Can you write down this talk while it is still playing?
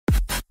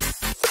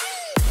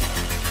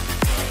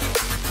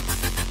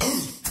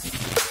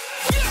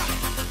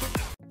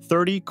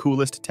30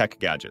 Coolest Tech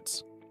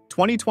Gadgets.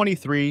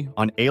 2023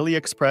 on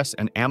AliExpress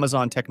and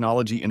Amazon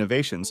technology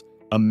innovations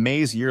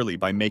amaze yearly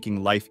by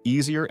making life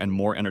easier and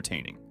more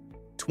entertaining.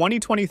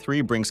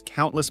 2023 brings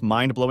countless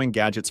mind-blowing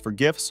gadgets for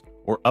gifts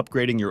or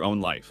upgrading your own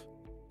life.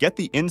 Get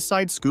the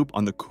inside scoop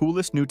on the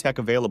coolest new tech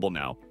available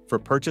now for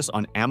purchase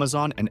on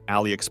Amazon and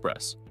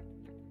AliExpress.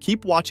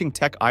 Keep watching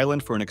Tech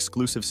Island for an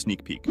exclusive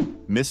sneak peek.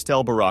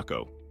 MLE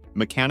Baraco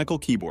Mechanical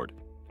Keyboard.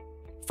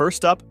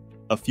 First up,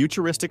 a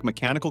futuristic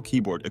mechanical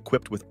keyboard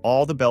equipped with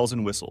all the bells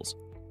and whistles.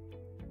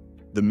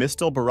 The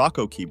MLE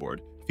Baraco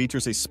keyboard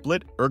features a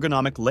split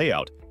ergonomic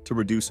layout to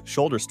reduce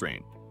shoulder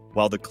strain,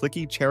 while the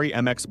clicky Cherry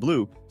MX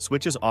Blue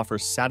switches offer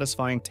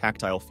satisfying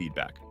tactile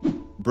feedback.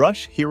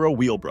 Brush Hero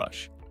Wheel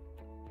Brush.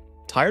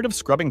 Tired of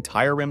scrubbing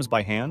tire rims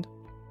by hand?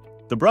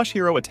 The Brush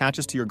Hero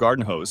attaches to your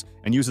garden hose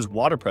and uses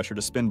water pressure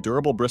to spin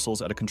durable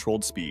bristles at a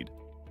controlled speed.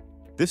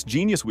 This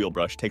genius wheel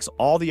brush takes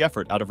all the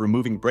effort out of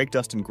removing brake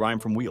dust and grime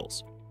from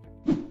wheels.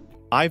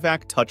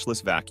 iVac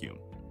Touchless Vacuum.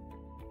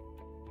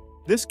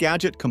 This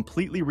gadget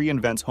completely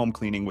reinvents home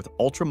cleaning with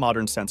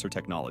ultra-modern sensor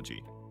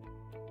technology.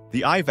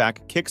 The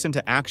iVac kicks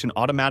into action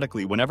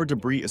automatically whenever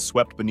debris is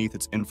swept beneath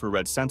its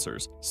infrared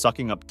sensors,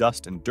 sucking up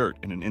dust and dirt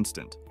in an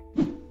instant.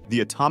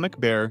 The Atomic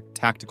Bear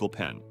Tactical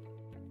Pen.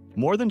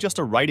 More than just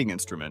a writing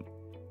instrument,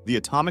 the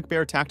Atomic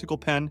Bear Tactical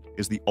Pen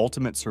is the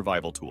ultimate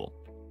survival tool.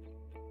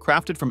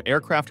 Crafted from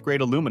aircraft-grade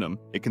aluminum,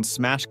 it can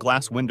smash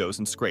glass windows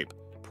and scrape,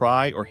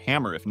 pry, or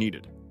hammer if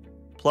needed.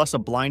 Plus a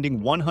blinding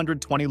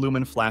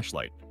 120-lumen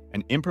flashlight,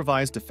 an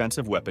improvised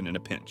defensive weapon in a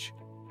pinch.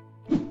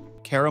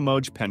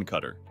 Caramoj Pen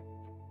Cutter.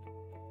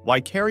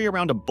 Why carry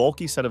around a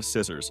bulky set of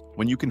scissors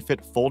when you can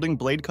fit folding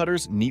blade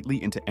cutters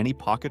neatly into any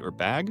pocket or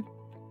bag?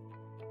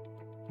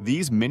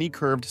 These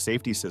mini-curved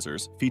safety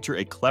scissors feature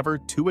a clever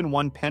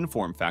 2-in-1 pen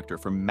form factor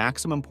for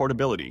maximum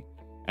portability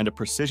and a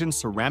precision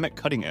ceramic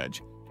cutting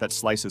edge that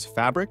slices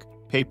fabric,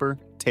 paper,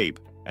 tape,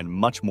 and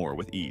much more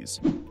with ease.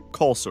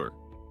 Colsur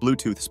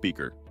Bluetooth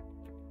Speaker.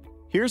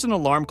 Here's an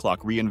alarm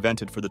clock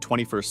reinvented for the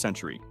 21st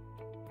century.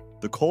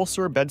 The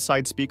Colsur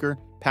bedside speaker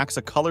packs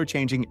a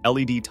color-changing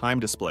LED time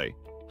display,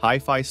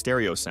 hi-fi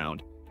stereo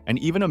sound, and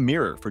even a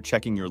mirror for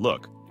checking your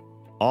look,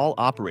 all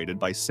operated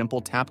by simple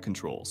tap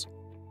controls.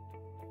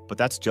 But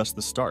that's just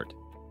the start.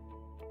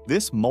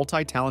 This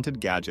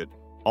multi-talented gadget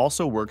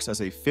also works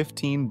as a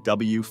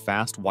 15W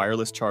fast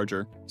wireless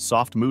charger,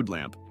 soft mood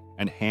lamp,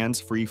 and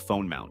hands-free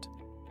phone mount.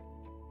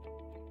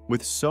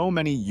 With so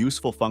many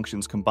useful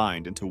functions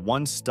combined into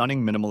one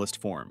stunning minimalist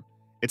form,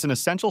 it's an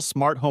essential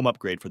smart home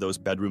upgrade for those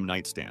bedroom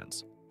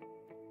nightstands.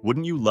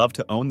 Wouldn't you love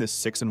to own this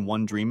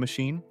 6-in-1 dream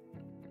machine?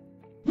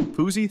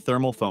 Fzy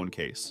Thermal Phone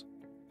Case.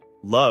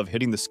 Love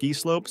hitting the ski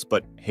slopes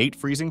but hate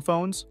freezing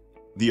phones?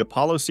 The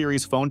Apollo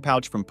series phone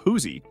pouch from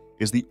Fzy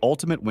is the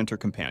ultimate winter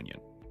companion.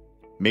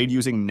 Made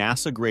using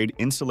NASA-grade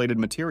insulated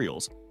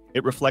materials,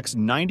 it reflects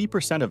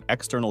 90% of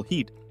external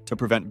heat to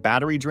prevent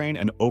battery drain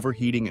and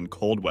overheating in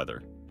cold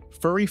weather.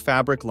 Furry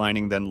fabric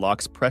lining then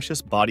locks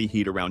precious body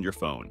heat around your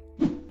phone.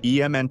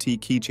 EMNT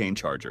Keychain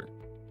Charger.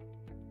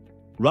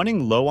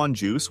 Running low on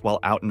juice while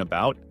out and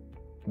about?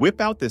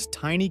 Whip out this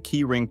tiny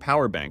keyring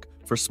power bank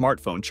for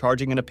smartphone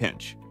charging in a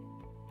pinch.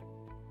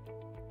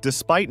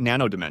 Despite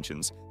nano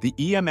dimensions, the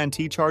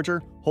EMNT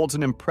charger holds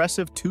an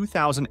impressive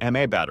 2000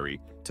 mAh battery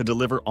to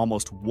deliver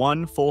almost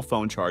one full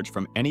phone charge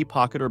from any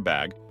pocket or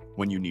bag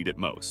when you need it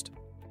most.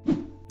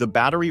 The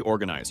Battery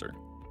Organizer.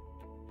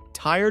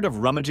 Tired of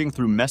rummaging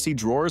through messy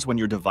drawers when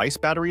your device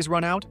batteries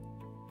run out?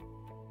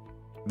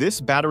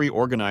 This battery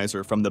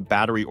organizer from the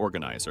Battery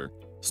Organizer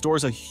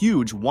stores a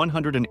huge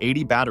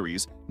 180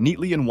 batteries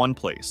neatly in one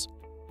place.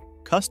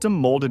 Custom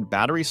molded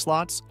battery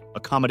slots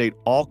accommodate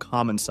all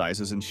common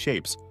sizes and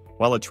shapes,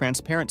 while a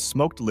transparent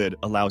smoked lid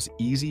allows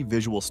easy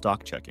visual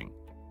stock checking.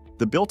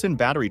 The built-in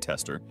battery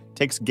tester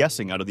takes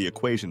guessing out of the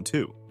equation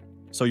too,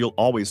 so you'll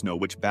always know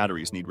which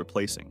batteries need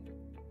replacing.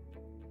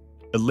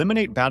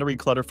 Eliminate battery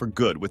clutter for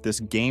good with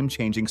this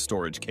game-changing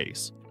storage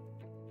case.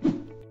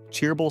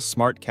 Cheerable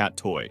Smart Cat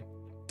Toy.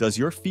 Does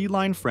your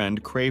feline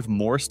friend crave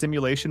more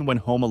stimulation when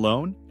home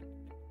alone?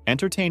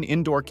 Entertain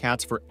indoor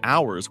cats for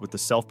hours with the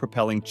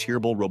self-propelling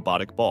Cheerable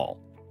robotic ball.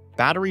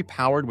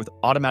 Battery-powered with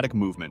automatic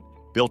movement,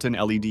 built-in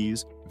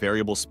LEDs,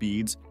 variable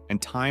speeds,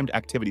 and timed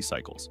activity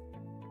cycles.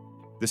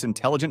 This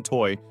intelligent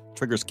toy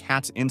triggers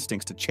cats'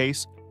 instincts to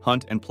chase,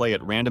 hunt, and play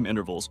at random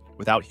intervals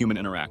without human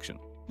interaction.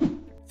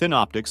 Thin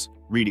Optics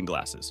Reading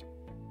Glasses.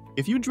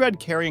 If you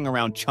dread carrying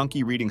around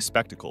chunky reading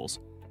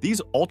spectacles,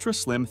 these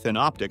ultra-slim Thin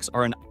Optics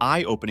are an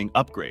eye-opening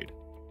upgrade.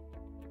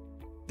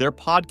 Their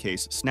pod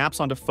case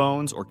snaps onto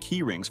phones or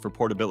key rings for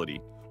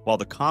portability, while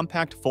the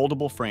compact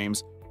foldable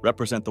frames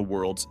represent the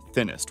world's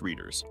thinnest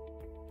readers.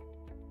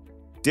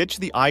 Ditch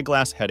the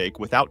eyeglass headache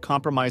without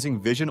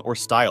compromising vision or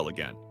style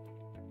again.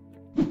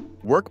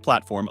 Work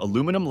platform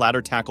aluminum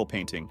ladder tackle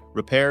painting,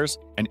 repairs,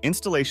 and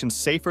installation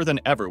safer than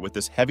ever with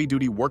this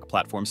heavy-duty work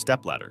platform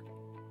stepladder.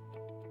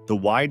 The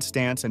wide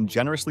stance and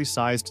generously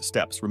sized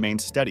steps remain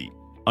steady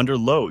under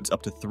loads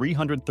up to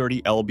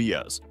 330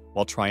 lbs,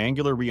 while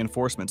triangular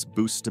reinforcements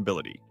boost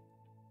stability.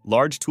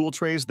 Large tool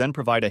trays then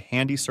provide a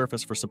handy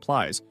surface for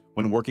supplies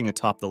when working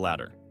atop the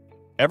ladder.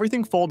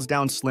 Everything folds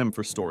down slim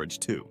for storage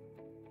too.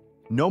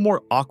 No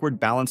more awkward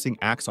balancing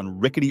acts on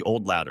rickety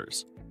old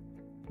ladders.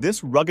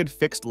 This rugged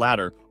fixed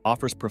ladder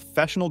offers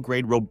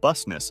professional-grade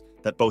robustness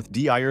that both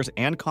DIers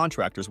and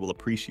contractors will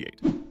appreciate.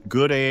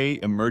 Good AA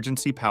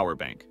Emergency Power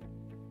Bank.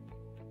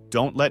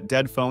 Don't let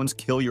dead phones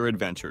kill your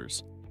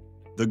adventures.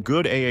 The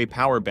Good AA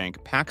Power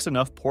Bank packs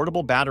enough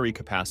portable battery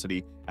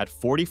capacity at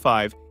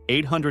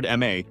 800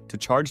 mAh to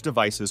charge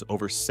devices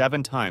over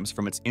 7 times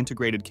from its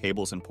integrated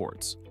cables and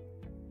ports.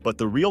 But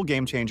the real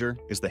game changer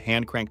is the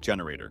hand crank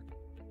generator.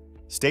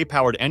 Stay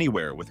powered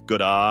anywhere with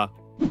Good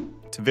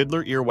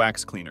Tvidler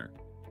Earwax Cleaner.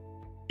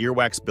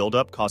 Earwax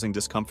buildup causing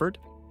discomfort?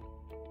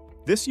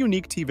 This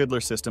unique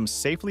Tvidler system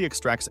safely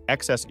extracts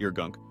excess ear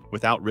gunk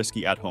without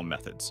risky at-home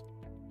methods.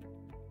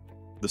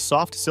 The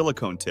soft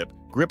silicone tip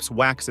grips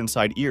wax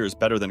inside ears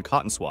better than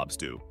cotton swabs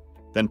do,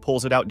 then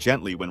pulls it out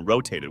gently when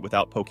rotated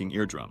without poking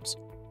eardrums.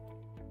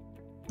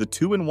 The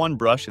 2-in-1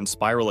 brush and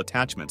spiral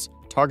attachments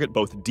target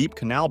both deep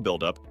canal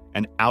buildup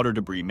and outer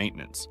debris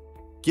maintenance.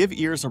 Give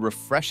ears a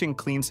refreshing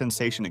clean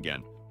sensation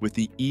again with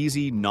the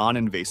easy,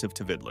 non-invasive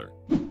Tvidler.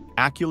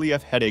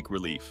 AcuLief Headache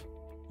Relief.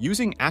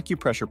 Using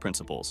acupressure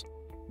principles,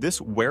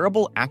 this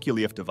wearable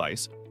AcuLief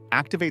device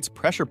activates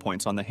pressure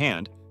points on the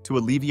hand to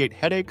alleviate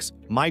headaches,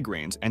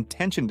 migraines, and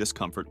tension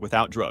discomfort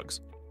without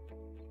drugs.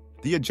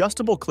 The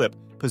adjustable clip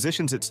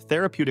positions its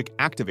therapeutic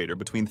activator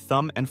between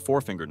thumb and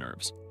forefinger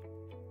nerves.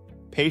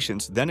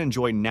 Patients then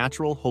enjoy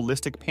natural,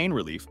 holistic pain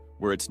relief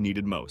where it's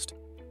needed most.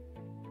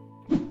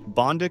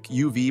 Bondic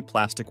UV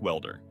Plastic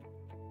Welder.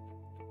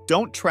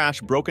 Don't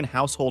trash broken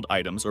household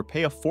items or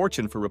pay a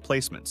fortune for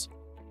replacements.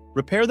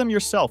 Repair them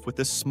yourself with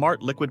this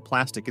smart liquid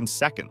plastic in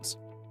seconds.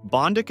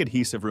 Bondic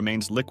adhesive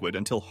remains liquid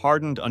until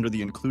hardened under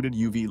the included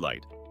UV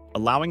light,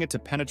 allowing it to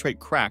penetrate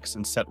cracks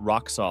and set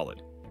rock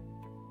solid.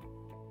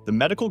 The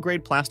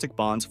medical-grade plastic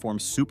bonds form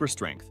super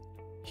strength,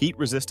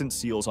 heat-resistant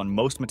seals on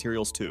most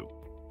materials too.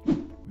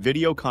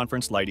 Video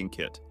conference lighting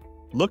kit.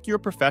 Look your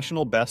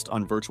professional best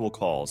on virtual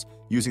calls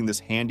using this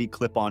handy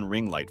clip-on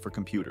ring light for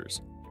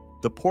computers.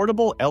 The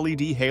portable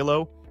LED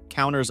halo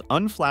counters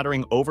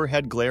unflattering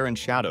overhead glare and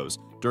shadows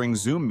during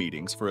Zoom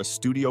meetings for a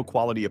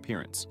studio-quality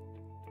appearance.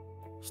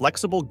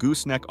 Flexible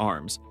gooseneck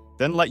arms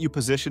then let you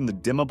position the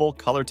dimmable,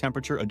 color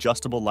temperature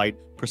adjustable light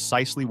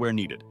precisely where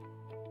needed.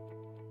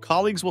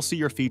 Colleagues will see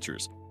your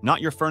features,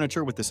 not your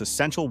furniture, with this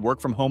essential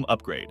work-from-home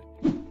upgrade.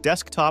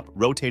 Desktop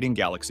Rotating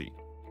Galaxy.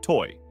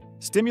 Toy.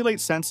 Stimulate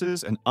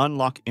senses and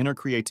unlock inner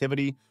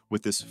creativity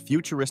with this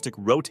futuristic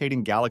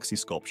rotating galaxy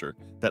sculpture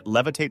that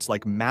levitates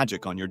like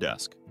magic on your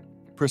desk.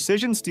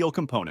 Precision steel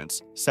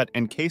components set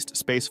encased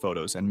space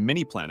photos and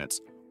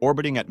mini-planets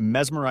orbiting at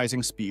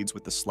mesmerizing speeds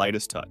with the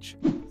slightest touch.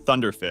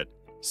 Thunderfit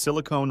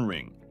Silicone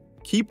Ring.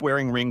 Keep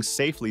wearing rings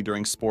safely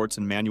during sports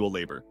and manual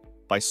labor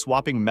by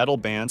swapping metal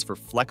bands for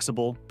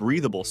flexible,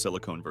 breathable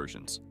silicone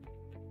versions.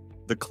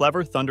 The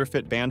clever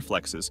Thunderfit band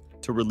flexes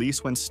to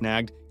release when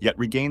snagged yet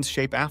regains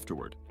shape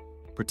afterward,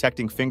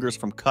 protecting fingers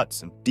from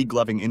cuts and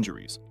degloving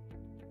injuries.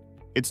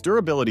 Its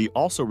durability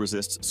also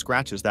resists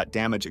scratches that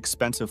damage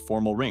expensive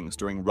formal rings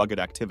during rugged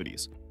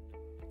activities.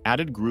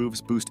 Added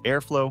grooves boost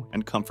airflow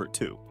and comfort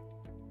too.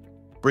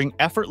 Bring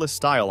effortless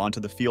style onto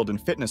the field and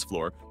fitness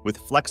floor with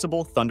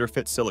flexible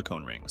Thunderfit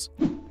silicone rings.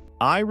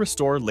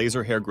 Restore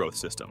Laser Hair Growth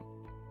System.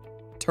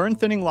 Turn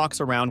thinning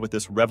locks around with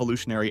this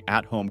revolutionary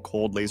at-home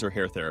cold laser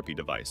hair therapy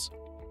device.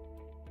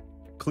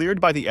 Cleared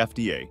by the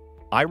FDA,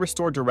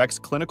 iRestore directs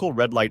clinical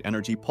red light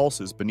energy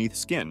pulses beneath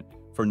skin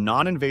for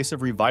non-invasive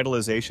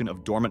revitalization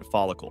of dormant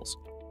follicles.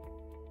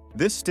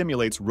 This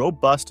stimulates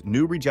robust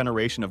new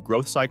regeneration of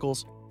growth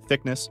cycles,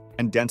 thickness,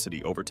 and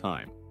density over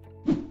time.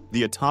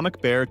 The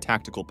Atomic Bear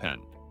Tactical Pen.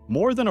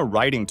 More than a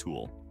writing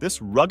tool,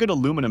 this rugged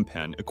aluminum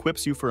pen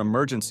equips you for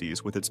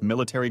emergencies with its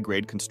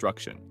military-grade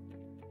construction.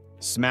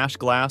 Smash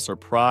glass or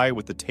pry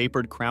with the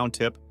tapered crown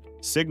tip,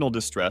 signal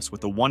distress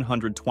with the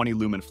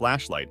 120-lumen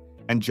flashlight,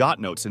 and jot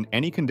notes in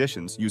any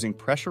conditions using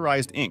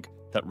pressurized ink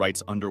that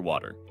writes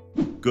underwater.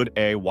 Good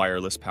A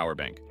Wireless Power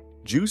Bank.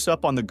 Juice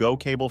up on the go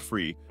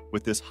cable-free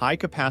with this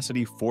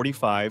high-capacity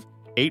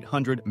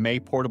 800 mAh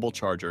portable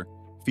charger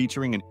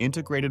featuring an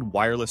integrated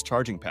wireless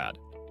charging pad.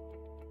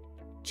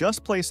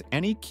 Just place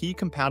any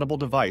key-compatible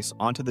device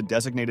onto the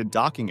designated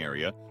docking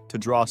area to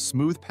draw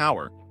smooth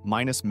power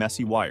minus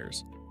messy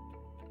wires.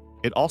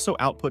 It also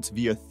outputs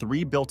via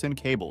 3 built-in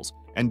cables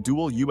and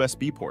dual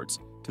USB ports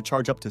to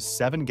charge up to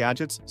 7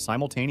 gadgets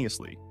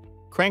simultaneously.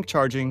 Crank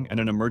charging and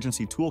an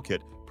emergency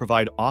toolkit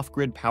provide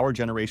off-grid power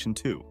generation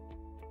too.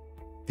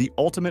 The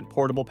ultimate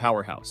portable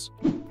powerhouse.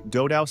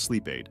 Dodao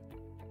Sleep Aid.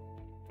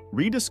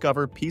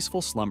 Rediscover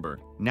peaceful slumber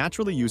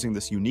naturally using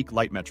this unique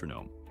light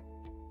metronome.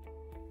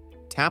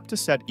 Tap to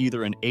set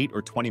either an 8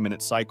 or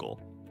 20-minute cycle,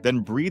 then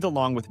breathe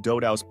along with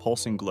Dodao's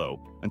pulsing glow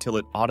until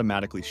it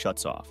automatically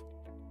shuts off.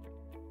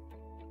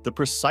 The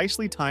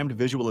precisely timed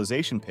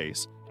visualization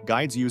pace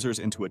guides users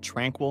into a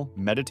tranquil,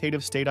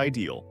 meditative state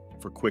ideal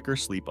for quicker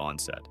sleep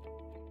onset.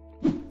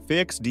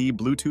 FXD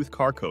Bluetooth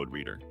Car Code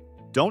Reader.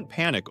 Don't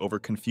panic over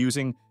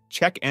confusing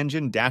Check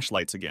engine dash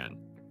lights again.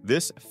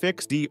 This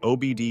Fzy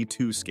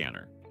OBD2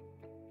 scanner.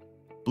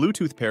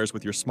 Bluetooth pairs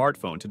with your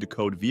smartphone to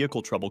decode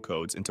vehicle trouble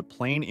codes into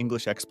plain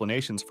English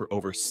explanations for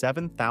over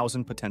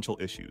 7,000 potential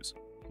issues.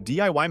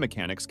 DIY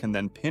mechanics can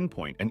then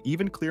pinpoint and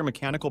even clear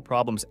mechanical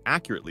problems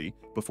accurately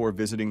before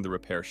visiting the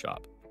repair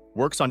shop.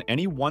 Works on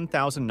any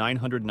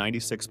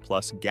 1,996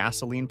 plus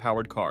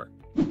gasoline-powered car.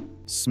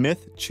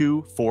 Smith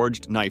Chew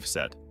Forged Knife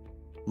Set.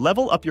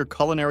 Level up your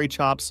culinary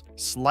chops,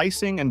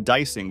 slicing and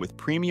dicing with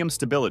premium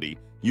stability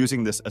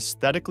using this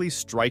aesthetically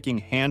striking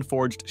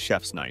hand-forged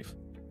chef's knife.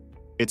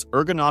 Its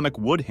ergonomic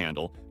wood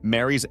handle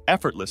marries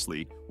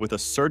effortlessly with a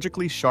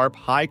surgically sharp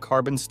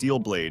high-carbon steel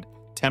blade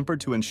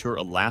tempered to ensure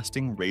a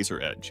lasting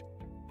razor edge.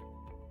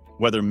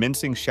 Whether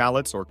mincing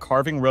shallots or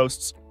carving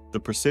roasts, the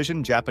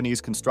precision Japanese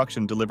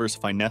construction delivers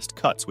finessed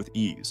cuts with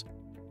ease,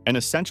 an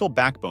essential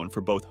backbone for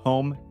both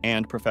home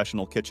and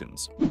professional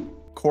kitchens.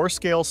 Core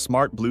Scale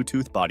Smart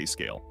Bluetooth Body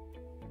Scale.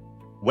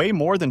 Weigh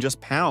more than just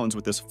pounds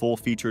with this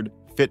full-featured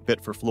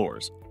Fitbit for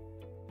floors.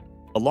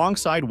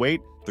 Alongside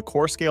weight, the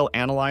Core Scale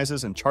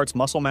analyzes and charts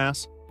muscle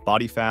mass,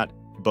 body fat,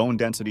 bone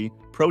density,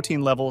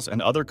 protein levels,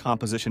 and other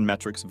composition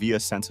metrics via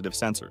sensitive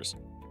sensors.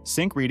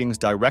 Sync readings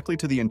directly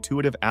to the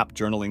intuitive app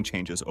journaling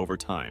changes over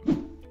time.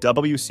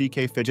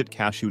 WCK Fidget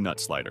Cashew Nut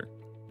Slider.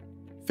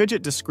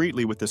 Fidget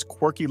discreetly with this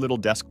quirky little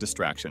desk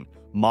distraction,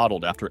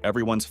 modeled after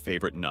everyone's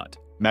favorite nut.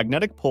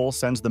 Magnetic pull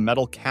sends the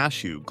metal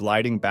cashew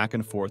gliding back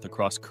and forth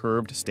across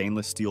curved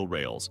stainless steel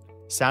rails,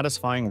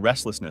 satisfying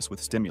restlessness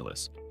with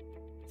stimulus.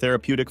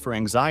 Therapeutic for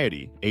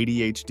anxiety,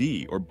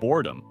 ADHD, or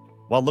boredom,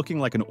 while looking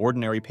like an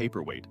ordinary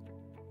paperweight.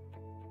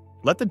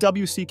 Let the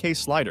WCK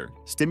slider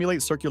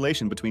stimulate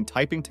circulation between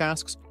typing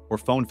tasks or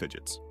phone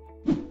fidgets.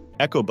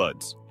 Echo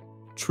Buds.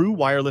 True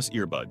wireless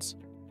earbuds.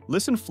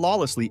 Listen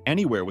flawlessly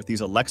anywhere with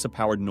these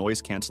Alexa-powered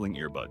noise-canceling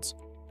earbuds.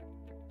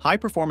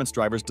 High-performance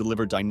drivers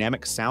deliver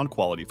dynamic sound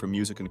quality for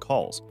music and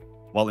calls,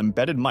 while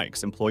embedded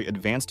mics employ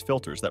advanced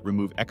filters that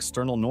remove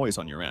external noise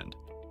on your end.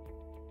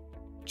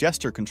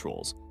 Gesture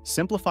controls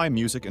simplify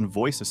music and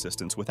voice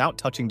assistance without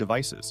touching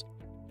devices.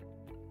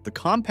 The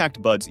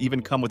compact buds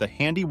even come with a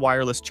handy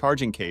wireless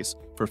charging case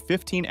for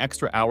 15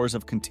 extra hours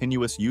of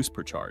continuous use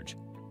per charge.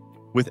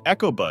 With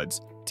Echo Buds,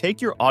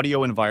 take your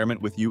audio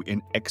environment with you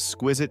in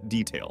exquisite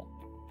detail.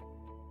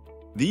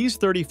 These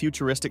 30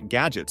 futuristic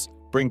gadgets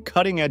bring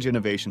cutting-edge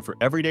innovation for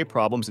everyday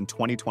problems in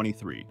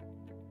 2023.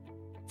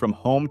 From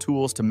home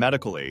tools to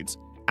medical aids,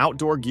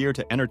 outdoor gear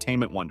to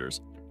entertainment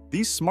wonders,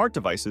 these smart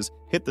devices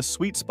hit the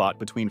sweet spot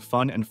between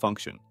fun and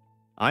function.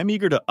 I'm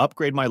eager to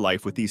upgrade my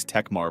life with these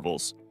tech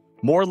marvels.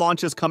 More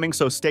launches coming,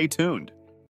 so stay tuned.